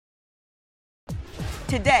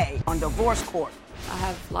today on Divorce Court. I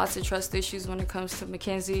have lots of trust issues when it comes to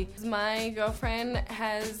Mackenzie. My girlfriend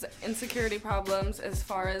has insecurity problems as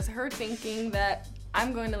far as her thinking that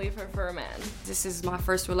I'm going to leave her for a man. This is my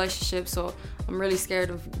first relationship, so I'm really scared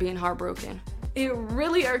of being heartbroken. It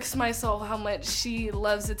really irks my soul how much she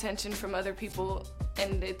loves attention from other people,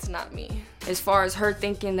 and it's not me. As far as her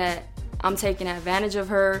thinking that I'm taking advantage of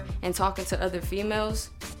her and talking to other females,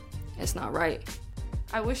 it's not right.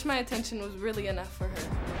 I wish my attention was really enough for her.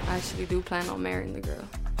 I actually do plan on marrying the girl.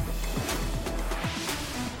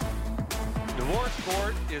 Divorce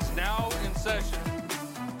Court is now in session.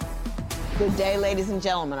 Good day, ladies and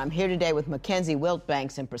gentlemen. I'm here today with Mackenzie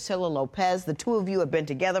Wiltbanks and Priscilla Lopez. The two of you have been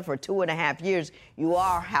together for 2.5 years. You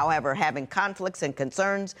are, however, having conflicts and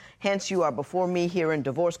concerns. Hence, you are before me here in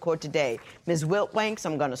Divorce Court today. Ms. Wiltbanks,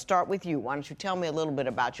 I'm going to start with you. Why don't you tell me a little bit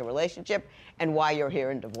about your relationship and why you're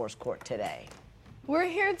here in Divorce Court today? We're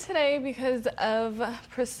here today because of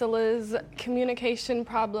Priscilla's communication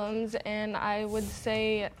problems and I would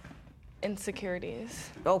say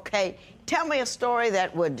insecurities. Okay, tell me a story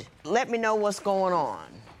that would let me know what's going on.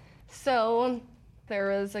 So,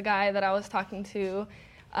 there was a guy that I was talking to.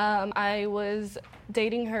 I was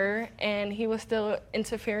dating her and he was still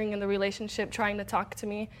interfering in the relationship, trying to talk to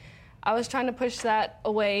me. I was trying to push that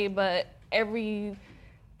away, but everything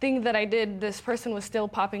that I did, this person was still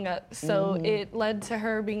popping up. So it led to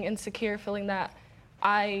her being insecure, feeling that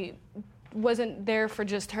I wasn't there for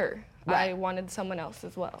just her. Right. I wanted someone else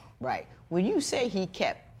as well. Right. When you say he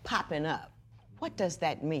kept popping up, what does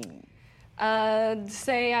that mean?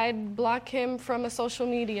 Say I'd block him from a social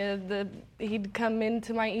media, he'd come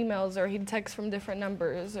into my emails or he'd text from different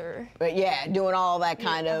numbers or... But yeah, doing all that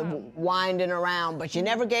kind of winding around, but you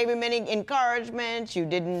never gave him any encouragement, you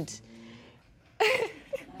didn't...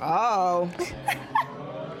 Uh-oh.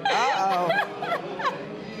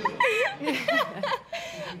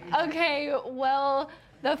 Okay, well,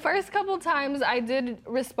 the first couple times I did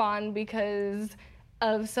respond because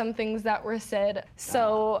of some things that were said.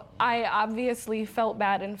 So I obviously felt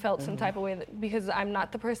bad and felt some type of way because I'm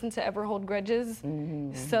not the person to ever hold grudges.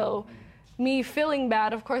 So me feeling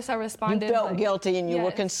bad, of course I responded. You felt guilty and you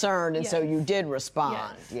were concerned, and so Yes. you did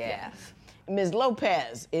respond. Yes. Ms.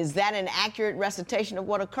 Lopez, is that an accurate recitation of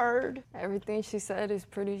what occurred? Everything she said is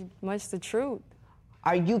pretty much the truth.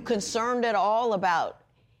 Are you concerned at all about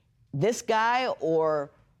this guy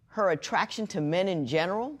or her attraction to men in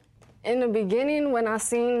general? In the beginning, when I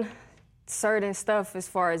seen certain stuff as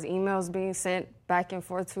far as emails being sent back and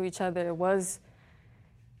forth to each other, it was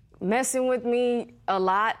messing with me a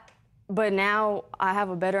lot. But now I have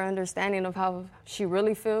a better understanding of how she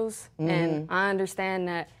really feels. And I understand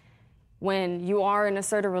that when you are in a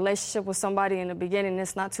certain relationship with somebody in the beginning,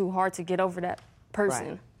 it's not too hard to get over that person.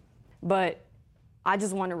 Right. But I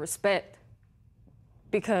just want to respect,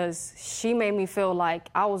 because she made me feel like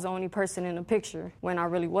I was the only person in the picture when I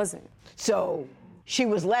really wasn't. So she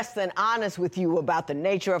was less than honest with you about the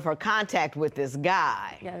nature of her contact with this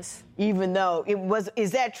guy. Yes. Even though it was,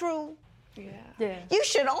 is that true? Yeah. You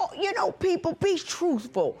should all, people, be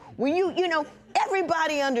truthful. When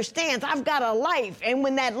everybody understands I've got a life, and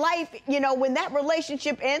when that life, when that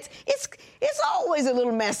relationship ends, it's always a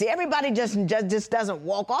little messy. Everybody just doesn't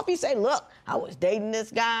walk off. You say, look, I was dating this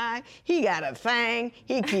guy. He got a thing.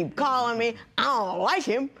 He keep calling me. I don't like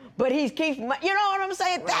him, but he keeps, you know what I'm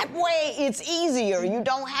saying? Right. That way it's easier. You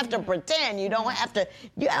don't have to pretend. You don't have to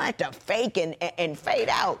fake and fade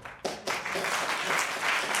out.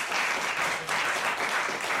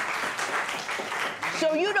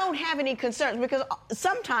 So you don't have any concerns, because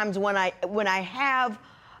sometimes when I have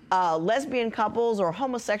lesbian couples or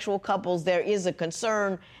homosexual couples, there is a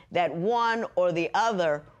concern that one or the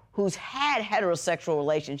other who's had heterosexual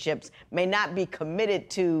relationships may not be committed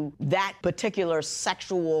to that particular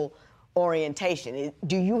sexual orientation.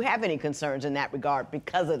 Do you have any concerns in that regard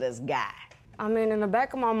because of this guy? I mean, in the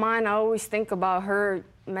back of my mind, I always think about her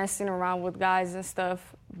messing around with guys and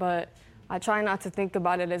stuff, but I try not to think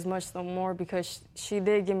about it as much no more, because she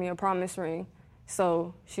did give me a promise ring.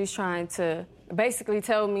 So she's trying to basically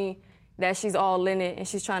tell me that she's all in it and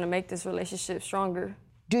she's trying to make this relationship stronger.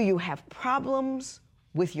 Do you have problems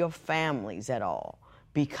with your families at all?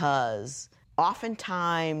 Because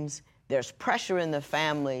oftentimes there's pressure in the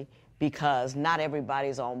family because not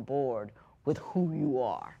everybody's on board with who you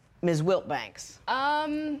are. Ms. Wiltbanks.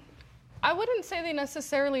 I wouldn't say they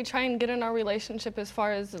necessarily try and get in our relationship as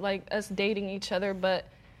far as like us dating each other, but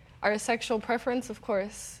our sexual preference, of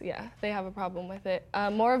course, yeah, they have a problem with it.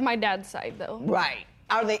 More of my dad's side, though. Right.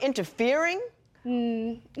 Are they interfering?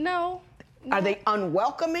 No. Are they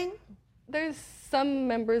unwelcoming? There's some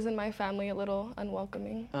members in my family a little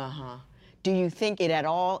unwelcoming. Uh-huh. Do you think it at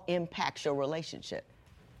all impacts your relationship?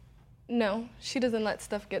 No, she doesn't let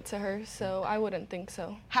stuff get to her, so I wouldn't think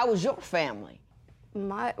so. How was your family?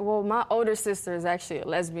 My older sister is actually a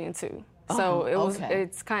lesbian too. So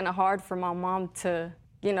it's kind of hard for my mom to,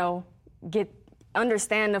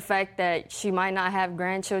 understand the fact that she might not have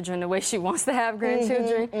grandchildren the way she wants to have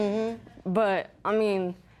grandchildren. But I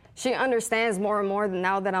mean, she understands more and more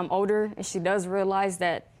now that I'm older, and she does realize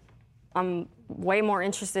that I'm way more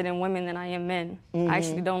interested in women than I am men. I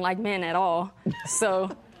actually don't like men at all.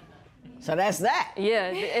 So that's that.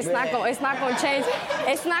 Yeah, it's not going to change.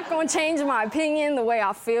 It's not going to change my opinion, the way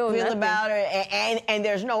I feel about it, and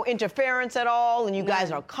there's no interference at all, and you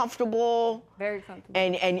guys are comfortable. Very comfortable.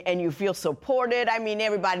 And you feel supported. I mean,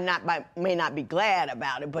 everybody may not be glad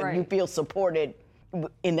about it, but you feel supported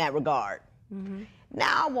in that regard.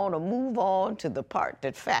 Now I want to move on to the part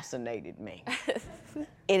that fascinated me.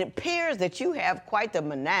 It appears that you have quite the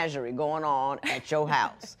menagerie going on at your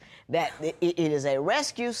house. That it is a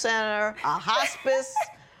rescue center, a hospice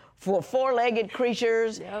for four-legged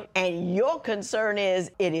creatures, and your concern is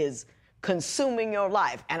it is consuming your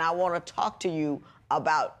life. And I want to talk to you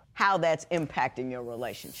about how that's impacting your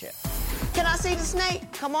relationship. Can I see the snake?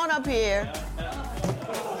 Come on up here.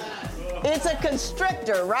 It's a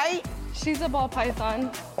constrictor, right? She's a ball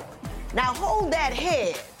python. Now hold that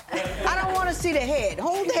head. I don't want to see the head.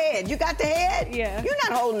 Hold the head. You got the head? Yeah. You're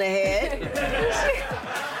not holding the head.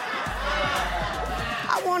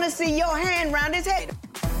 I want to see your hand around his head.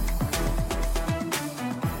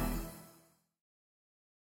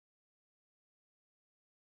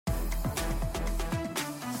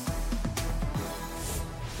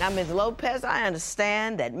 Now, Ms. Lopez, I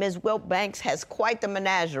understand that Ms. Wiltbanks has quite the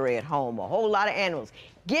menagerie at home, a whole lot of animals.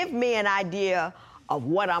 Give me an idea of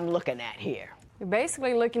what I'm looking at here. You're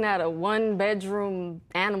basically looking at a one-bedroom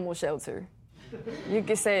animal shelter. You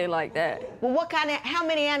could say it like that. Well, how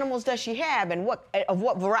many animals does she have, and what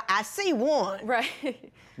variety? I see one.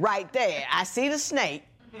 Right. Right there. I see the snake,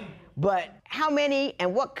 but how many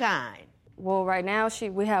and what kind? Well, right now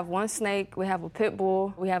we have one snake, we have a pit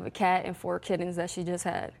bull, we have a cat, and 4 kittens that she just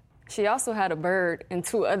had. She also had a bird and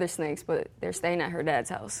 2 other snakes, but they're staying at her dad's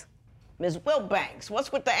house. Ms. Wiltbanks,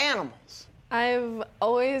 what's with the animals? I've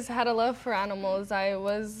always had a love for animals. I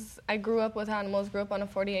grew up with animals, grew up on a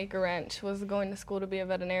 40-acre ranch, was going to school to be a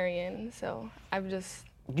veterinarian, so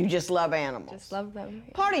You just love animals? Just love them.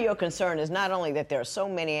 Part of your concern is not only that there are so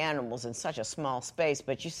many animals in such a small space,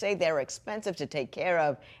 but you say they're expensive to take care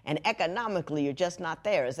of, and economically you're just not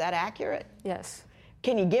there. Is that accurate? Yes.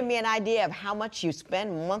 Can you give me an idea of how much you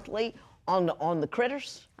spend monthly on the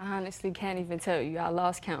critters? I honestly can't even tell you. I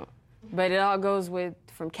lost count. But it all goes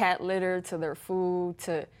from cat litter to their food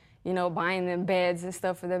to, buying them beds and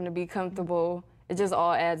stuff for them to be comfortable. It just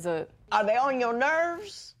all adds up. Are they on your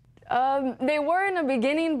nerves? They were in the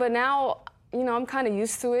beginning, but now, I'm kind of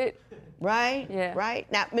used to it. Right? Yeah.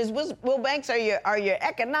 Right? Now, Ms. Wiltbanks, are you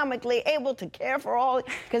economically able to care for all?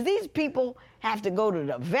 Because these people have to go to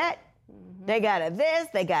the vet. They got a this,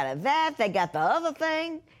 they got a that, they got the other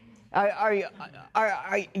thing.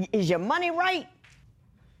 Is your money right?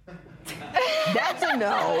 That's a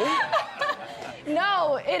no.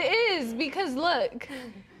 No, it is, because look,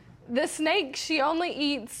 the snake, she only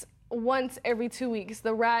eats once every 2 weeks.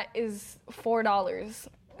 The rat is $4.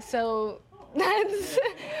 So that's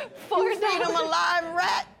 $4. You feed them a live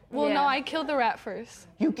rat? Well, no, I killed the rat first.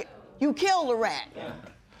 You kill the rat? Yeah.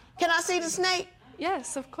 Can I see the snake?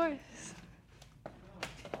 Yes, of course.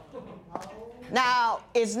 Now,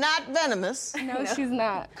 it's not venomous. No, she's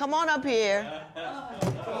not. Come on up here.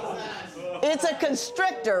 It's a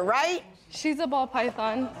constrictor, right? She's a ball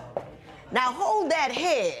python. Now hold that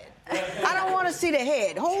head. I don't want to see the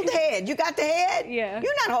head. Hold the head. You got the head? Yeah.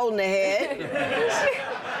 You're not holding the head.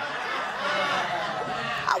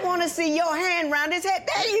 I want to see your hand around his head.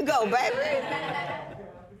 There you go, baby.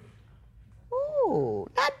 Ooh,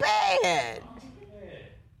 not bad.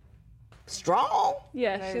 Strong?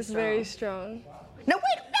 Yeah, she's very strong. No,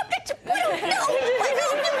 wait. Go ahead.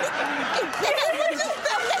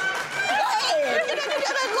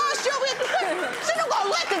 She's not going to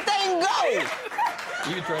let the thing go.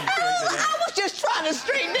 You trying to straighten it out? I was just trying to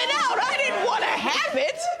straighten it out. I didn't want to have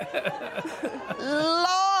it.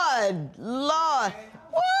 Lord.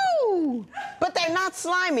 Woo! But they're not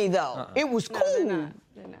slimy, though. It was cool. No,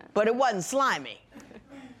 they're not. But it wasn't slimy.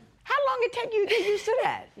 How long it take you to get used to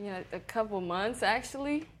that? A couple months,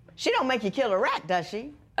 actually. She don't make you kill a rat, does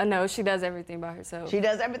she? No, she does everything by herself. She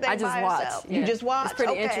does everything by herself? I just watch. You just watch? It's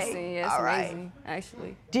pretty Okay. interesting. Yeah, it's All right. amazing,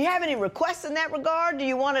 actually. Do you have any requests in that regard? Do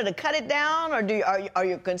you want her to cut it down, or are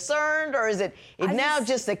you concerned, or is it now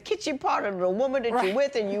just a kitchen part of the woman that you're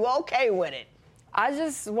with and you okay with it? I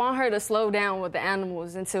just want her to slow down with the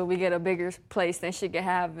animals until we get a bigger place than she can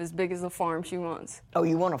have as big as the farm she wants. Oh,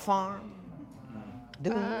 you want a farm?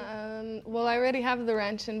 Well, I already have the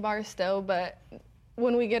ranch in Barstow, but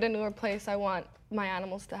when we get a newer place, I want my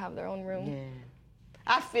animals to have their own room. Yeah.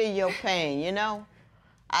 I feel your pain, you know?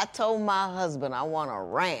 I told my husband I want a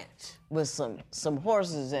ranch with some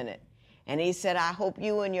horses in it. And he said, I hope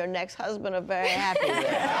you and your next husband are very happy with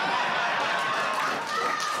it.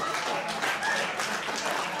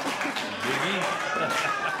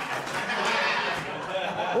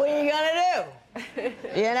 What are you gonna do?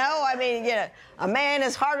 You know, I mean, a man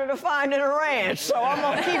is harder to find than a ranch, so I'm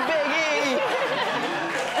gonna keep Big E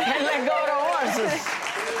and let go of the horses.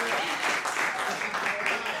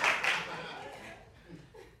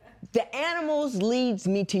 The animals leads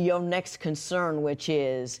me to your next concern, which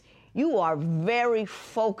is you are very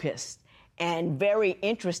focused and very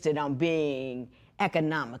interested on being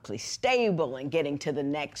economically stable and getting to the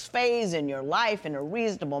next phase in your life in a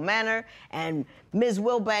reasonable manner, and Ms.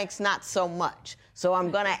 Wiltbanks, not so much. So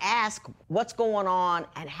I'm going to ask what's going on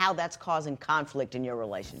and how that's causing conflict in your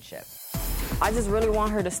relationship. I just really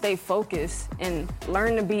want her to stay focused and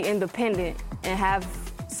learn to be independent and have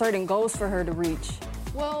certain goals for her to reach.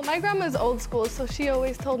 Well, my grandma's old school, so she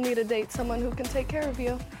always told me to date someone who can take care of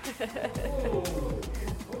you.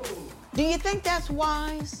 Do you think that's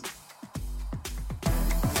wise?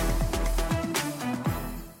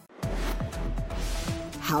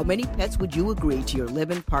 How many pets would you agree to your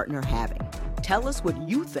live-in partner having? Tell us what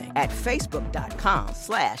you think at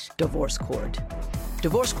facebook.com/Divorce Court.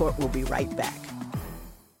 Divorce Court will be right back.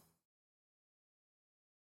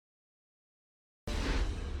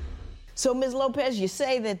 So, Ms. Lopez, you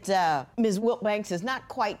say that Ms. Wiltbanks is not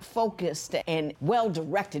quite focused and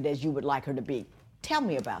well-directed as you would like her to be. Tell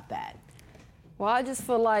me about that. Well, I just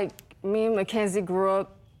feel like me and Mackenzie grew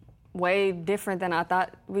up way different than I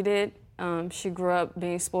thought we did. She grew up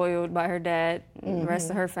being spoiled by her dad and the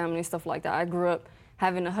rest of her family and stuff like that. I grew up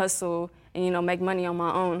having to hustle and, make money on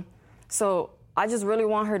my own. So I just really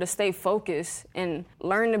want her to stay focused and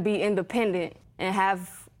learn to be independent and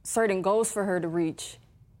have certain goals for her to reach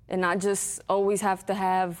and not just always have to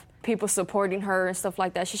have people supporting her and stuff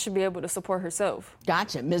like that. She should be able to support herself.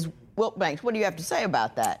 Gotcha. Ms. Wiltbanks, what do you have to say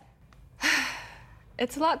about that?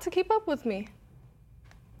 It's a lot to keep up with me.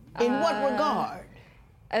 In what regard?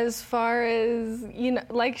 As far as,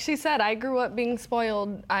 like she said, I grew up being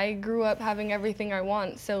spoiled. I grew up having everything I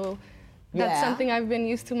want. So that's something I've been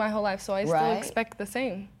used to my whole life. So I still expect the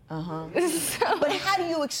same. But how do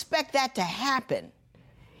you expect that to happen?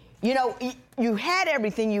 You had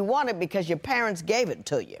everything you wanted because your parents gave it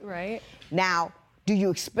to you. Right. Now, do you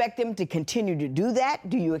expect them to continue to do that?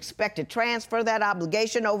 Do you expect to transfer that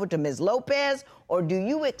obligation over to Ms. Lopez? Or do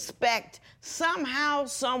you expect somehow,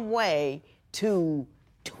 some way to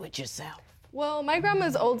do it yourself? Well, my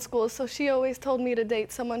grandma's old school, so she always told me to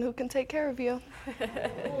date someone who can take care of you.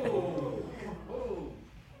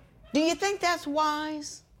 Do you think that's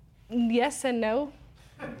wise? Yes and no.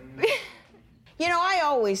 I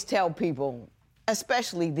always tell people,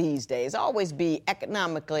 especially these days, always be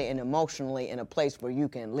economically and emotionally in a place where you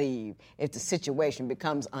can leave if the situation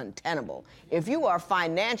becomes untenable. If you are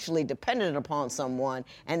financially dependent upon someone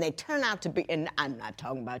and they turn out to be, and I'm not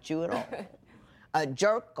talking about you at all, a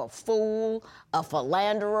jerk, a fool, a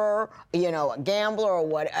philanderer, a gambler,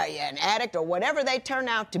 or an addict, or whatever they turn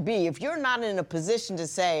out to be, if you're not in a position to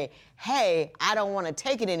say, hey, I don't want to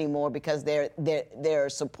take it anymore because they're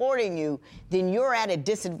supporting you, then you're at a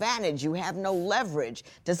disadvantage. You have no leverage.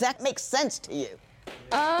 Does that make sense to you?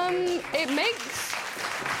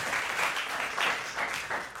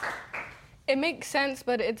 It makes sense,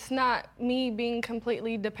 but it's not me being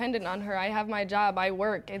completely dependent on her. I have my job, I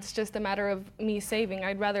work. It's just a matter of me saving.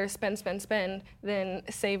 I'd rather spend than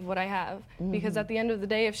save what I have. Because at the end of the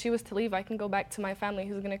day, if she was to leave, I can go back to my family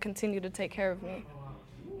who's going to continue to take care of me.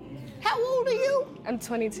 How old are you? I'm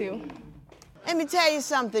 22. Let me tell you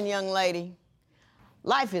something, young lady.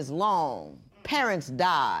 Life is long. Parents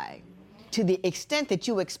die. To the extent that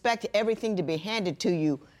you expect everything to be handed to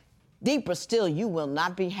you, deeper still, you will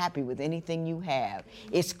not be happy with anything you have.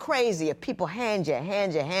 It's crazy if people hand you,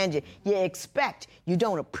 you expect, you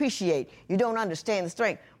don't appreciate, you don't understand the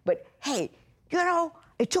strength. But hey,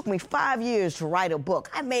 it took me 5 years to write a book.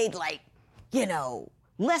 I made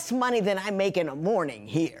less money than I make in a morning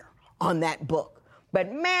here on that book.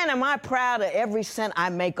 But man, am I proud of every cent I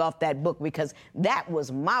make off that book, because that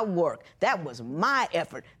was my work, that was my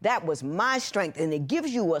effort, that was my strength, and it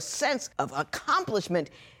gives you a sense of accomplishment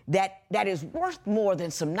that is worth more than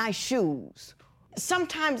some nice shoes.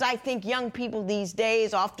 Sometimes I think young people these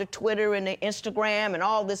days, off the Twitter and the Instagram and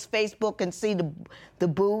all this Facebook, and see the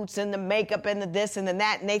boots and the makeup and the this and the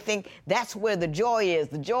that, and they think that's where the joy is.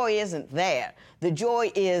 The joy isn't there. The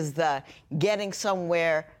joy is the getting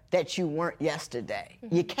somewhere that you weren't yesterday.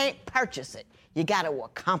 You can't purchase it. You got to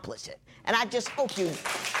accomplish it. And I just hope you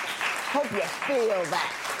feel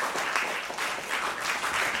that.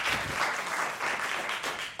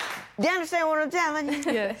 Do you understand what I'm telling you?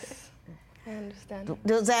 Yes. I understand.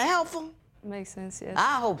 Is that helpful? Makes sense, yes.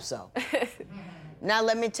 I hope so. Now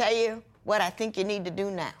let me tell you what I think you need to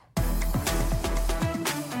do now.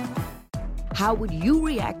 How would you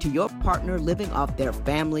react to your partner living off their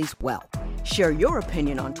family's wealth? Share your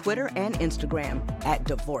opinion on Twitter and Instagram at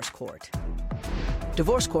Divorce Court.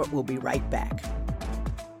 Divorce Court will be right back.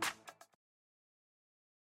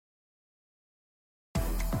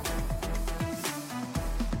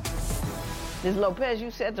 Ms. Lopez,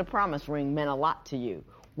 you said the promise ring meant a lot to you.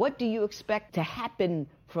 What do you expect to happen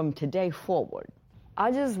from today forward?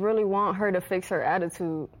 I just really want her to fix her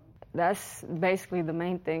attitude. That's basically the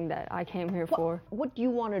main thing that I came here for. What do you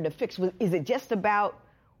want her to fix? Is it just about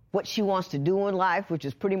what she wants to do in life, which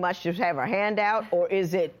is pretty much just have her hand out, or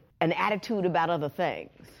is it an attitude about other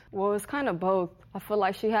things? Well, it's kind of both. I feel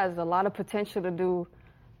like she has a lot of potential to do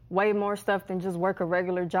way more stuff than just work a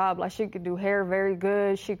regular job. Like, she could do hair very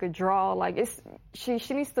good, she could draw. Like, she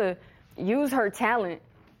needs to use her talent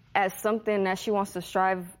as something that she wants to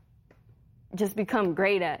strive, just become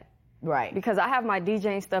great at. Right. Because I have my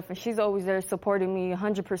DJing stuff and she's always there supporting me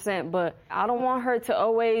 100%, but I don't want her to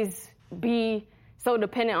always be so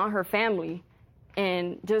dependent on her family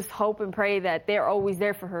and just hope and pray that they're always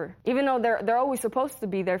there for her. Even though they're always supposed to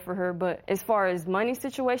be there for her, but as far as money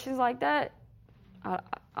situations like that,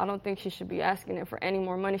 I don't think she should be asking her for any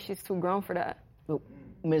more money. She's too grown for that.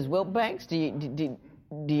 Ms. Wiltbanks,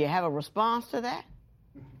 do you have a response to that?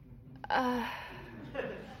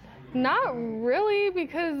 Not really,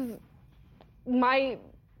 because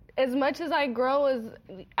as much as I grow, as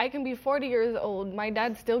I can be 40 years old, my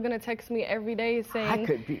dad's still gonna text me every day saying I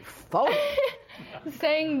could be 40.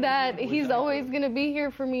 saying that he's always gonna be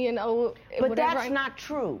here for me and But that's not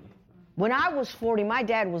true. When I was 40, my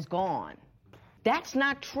dad was gone. That's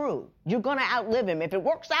not true. You're gonna outlive him. If it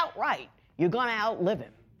works out right, you're gonna outlive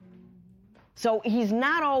him. So he's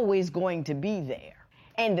not always going to be there.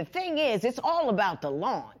 And the thing is, it's all about the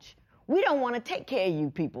launch. We don't want to take care of you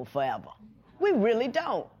people forever. We really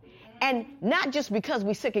don't. And not just because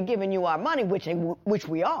we're sick of giving you our money, which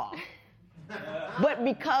we are, but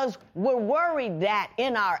because we're worried that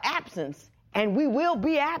in our absence, and we will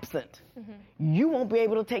be absent, you won't be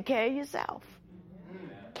able to take care of yourself.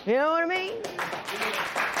 You know what I mean?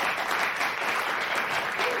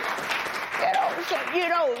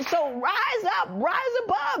 So rise up, rise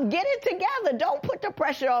above, get it together. Don't put the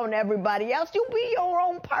pressure on everybody else. You be your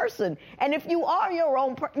own person. And if you are your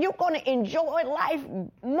own person, you're going to enjoy life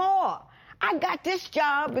more. I got this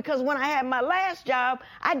job because when I had my last job,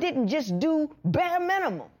 I didn't just do bare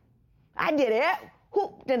minimum. I did it,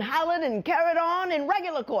 hooped and hollered and carried on in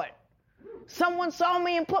regular court. Someone saw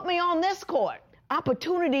me and put me on this court.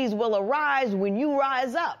 Opportunities will arise when you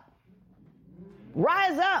rise up.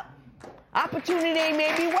 Rise up. Opportunity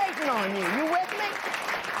may be waiting on you. You with me?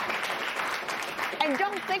 And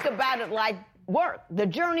don't think about it like work. The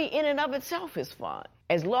journey in and of itself is fun,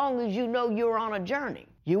 as long as you know you're on a journey.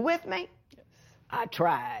 You with me? Yes. I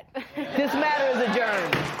tried. This matter is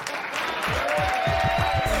adjourned.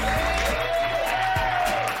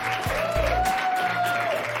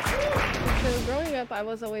 So growing up, I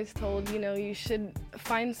was always told, you should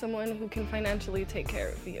find someone who can financially take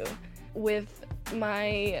care of you. With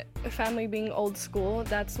my family being old school,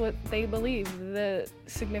 that's what they believe. The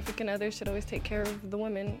significant other should always take care of the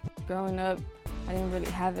women. Growing up, I didn't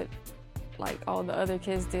really have it like all the other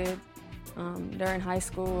kids did. During high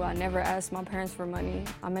school, I never asked my parents for money.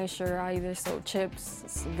 I made sure I either sold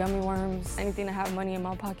chips, gummy worms, anything to have money in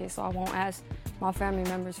my pocket, so I won't ask my family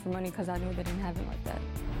members for money because I knew they didn't have it like that.